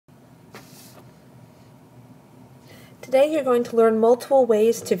Today you're going to learn multiple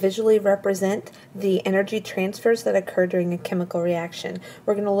ways to visually represent the energy transfers that occur during a chemical reaction.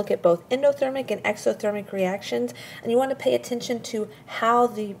 We're going to look at both endothermic and exothermic reactions, and you want to pay attention to how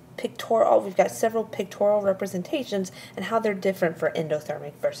the pictorial, we've got several pictorial representations, and how they're different for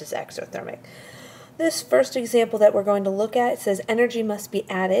endothermic versus exothermic. This first example that we're going to look at says energy must be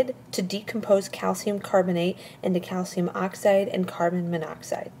added to decompose calcium carbonate into calcium oxide and carbon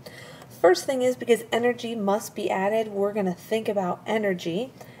monoxide. First thing is, because energy must be added, we're going to think about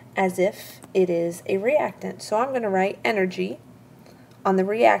energy as if it is a reactant. So I'm going to write energy on the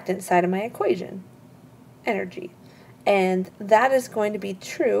reactant side of my equation. Energy. And that is going to be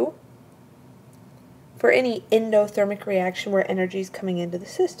true for any endothermic reaction where energy is coming into the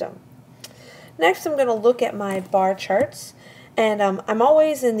system. Next, I'm going to look at my bar charts. And I'm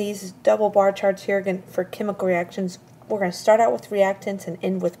always in these double bar charts here again for chemical reactions. We're going to start out with reactants and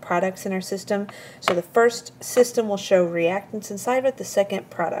end with products in our system. So the first system will show reactants inside of it, the second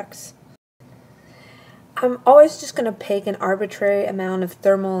products. I'm always just going to pick an arbitrary amount of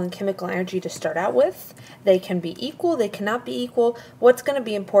thermal and chemical energy to start out with. They can be equal, they cannot be equal. What's going to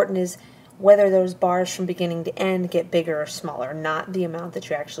be important is whether those bars from beginning to end get bigger or smaller, not the amount that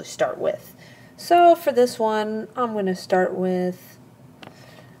you actually start with. So for this one, I'm going to start with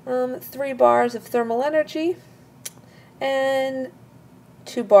 3 bars of thermal energy and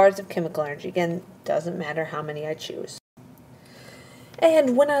 2 bars of chemical energy. Again, doesn't matter how many I choose.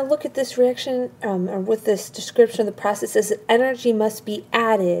 And when I look at this reaction, or with this description of the process, it says that energy must be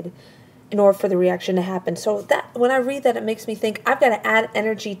added in order for the reaction to happen. So that when I read that, it makes me think I've got to add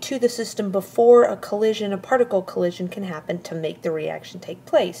energy to the system before a collision, a particle collision, can happen to make the reaction take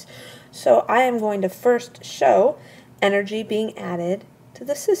place. So I am going to first show energy being added to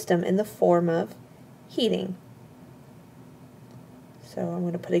the system in the form of heating. So I'm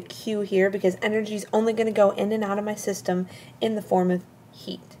going to put a Q here because energy is only going to go in and out of my system in the form of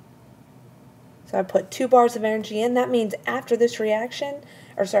heat. So I put 2 bars of energy in. That means after this reaction,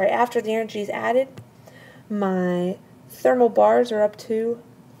 after the energy is added, my thermal bars are up to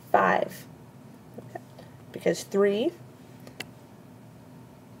 5. Okay. Because 3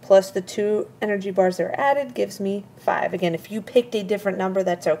 plus the 2 energy bars that are added gives me 5. Again, if you picked a different number,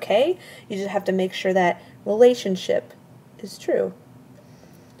 that's okay. You just have to make sure that relationship is true.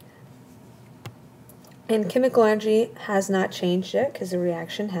 And chemical energy has not changed yet because the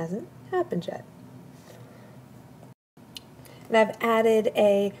reaction hasn't happened yet. And I've added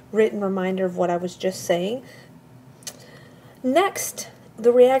a written reminder of what I was just saying. Next,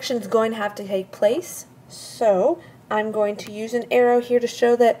 the reaction is going to have to take place. So I'm going to use an arrow here to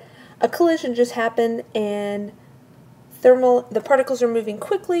show that a collision just happened and the particles are moving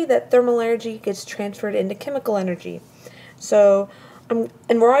quickly, that thermal energy gets transferred into chemical energy. So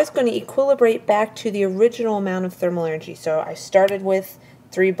and we're always going to equilibrate back to the original amount of thermal energy. So I started with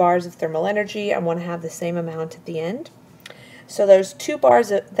 3 bars of thermal energy. I want to have the same amount at the end. So those 2 bars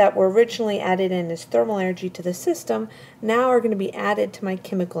that were originally added in as thermal energy to the system now are going to be added to my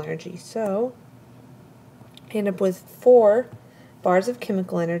chemical energy. So I end up with 4 bars of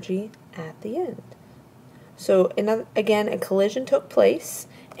chemical energy at the end. So again, a collision took place,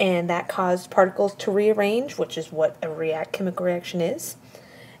 and that caused particles to rearrange, which is what a chemical reaction is.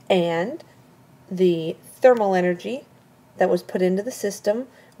 And the thermal energy that was put into the system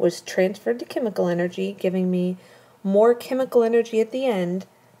was transferred to chemical energy, giving me more chemical energy at the end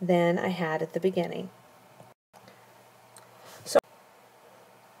than I had at the beginning. So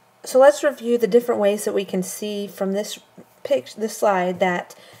let's review the different ways that we can see from this slide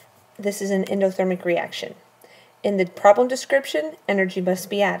that this is an endothermic reaction. In the problem description, energy must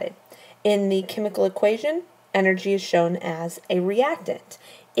be added. In the chemical equation, energy is shown as a reactant.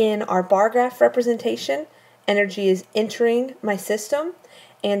 In our bar graph representation, energy is entering my system,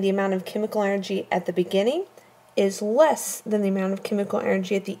 and the amount of chemical energy at the beginning is less than the amount of chemical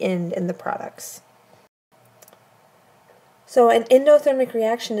energy at the end in the products. So an endothermic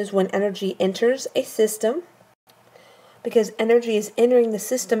reaction is when energy enters a system. Because energy is entering the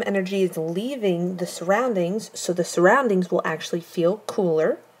system, energy is leaving the surroundings, so the surroundings will actually feel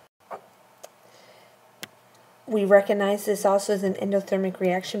cooler. We recognize this also as an endothermic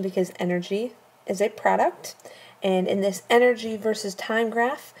reaction because energy is a product. And in this energy versus time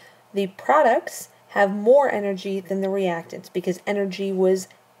graph, the products have more energy than the reactants because energy was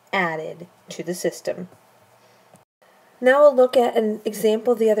added to the system. Now we'll look at an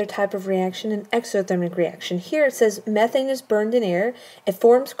example of the other type of reaction, an exothermic reaction. Here it says methane is burned in air, it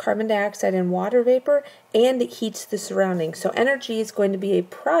forms carbon dioxide and water vapor, and it heats the surroundings. So energy is going to be a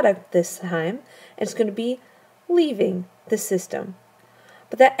product this time, and it's going to be leaving the system.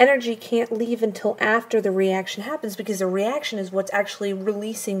 But that energy can't leave until after the reaction happens, because the reaction is what's actually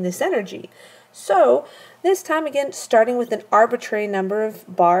releasing this energy. So this time, again, starting with an arbitrary number of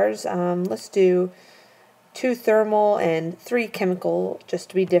bars, let's do 2 thermal and 3 chemical, just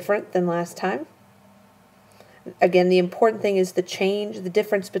to be different than last time. Again, the important thing is the change, the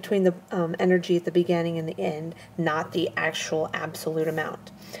difference between the energy at the beginning and the end, not the actual absolute amount.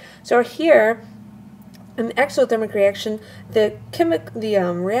 So here, in the exothermic reaction, the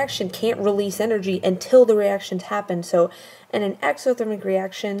reaction can't release energy until the reactions happen. So in an exothermic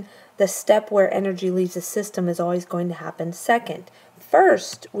reaction, the step where energy leaves the system is always going to happen second.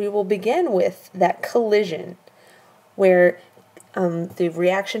 First, we will begin with that collision where the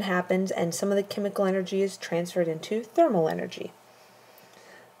reaction happens and some of the chemical energy is transferred into thermal energy.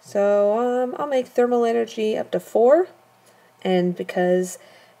 So I'll make thermal energy up to 4, and because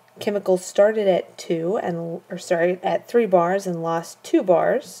chemicals started at 3 bars and lost 2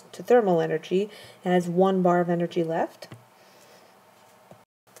 bars to thermal energy, it has 1 bar of energy left.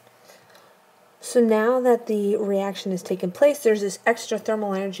 So now that the reaction has taken place, there's this extra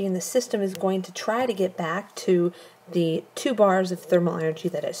thermal energy, and the system is going to try to get back to the 2 bars of thermal energy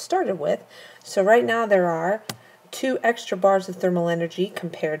that it started with. So right now there are 2 extra bars of thermal energy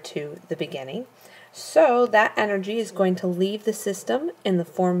compared to the beginning. So that energy is going to leave the system in the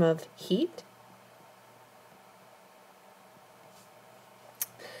form of heat.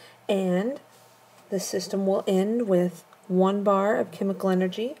 And the system will end with 1 bar of chemical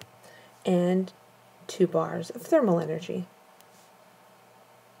energy and 2 bars of thermal energy.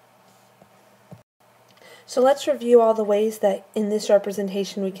 So let's review all the ways that in this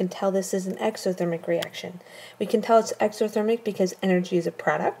representation we can tell this is an exothermic reaction. We can tell it's exothermic because energy is a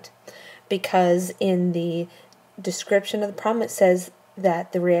product, because in the description of the problem it says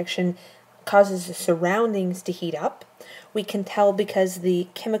that the reaction causes the surroundings to heat up. We can tell because the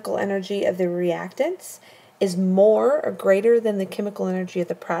chemical energy of the reactants is more or greater than the chemical energy of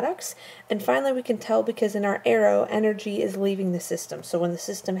the products. And finally, we can tell because in our arrow, energy is leaving the system. So when the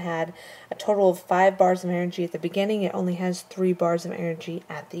system had a total of 5 bars of energy at the beginning, it only has 3 bars of energy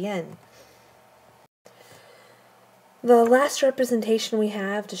at the end. The last representation we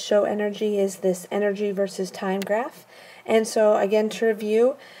have to show energy is this energy versus time graph. And so again, to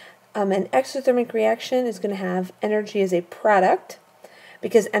review, an exothermic reaction is going to have energy as a product.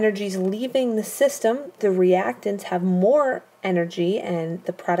 Because energy is leaving the system, the reactants have more energy and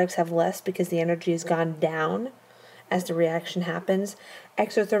the products have less because the energy has gone down as the reaction happens.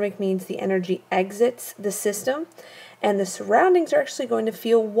 Exothermic means the energy exits the system, and the surroundings are actually going to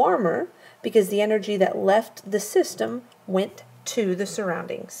feel warmer because the energy that left the system went to the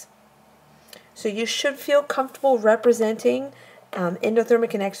surroundings. So you should feel comfortable representing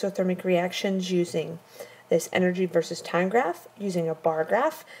endothermic and exothermic reactions using this energy versus time graph, using a bar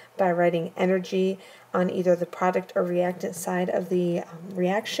graph, by writing energy on either the product or reactant side of the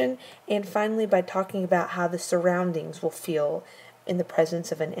reaction, and finally by talking about how the surroundings will feel in the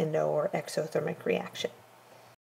presence of an endo or exothermic reaction.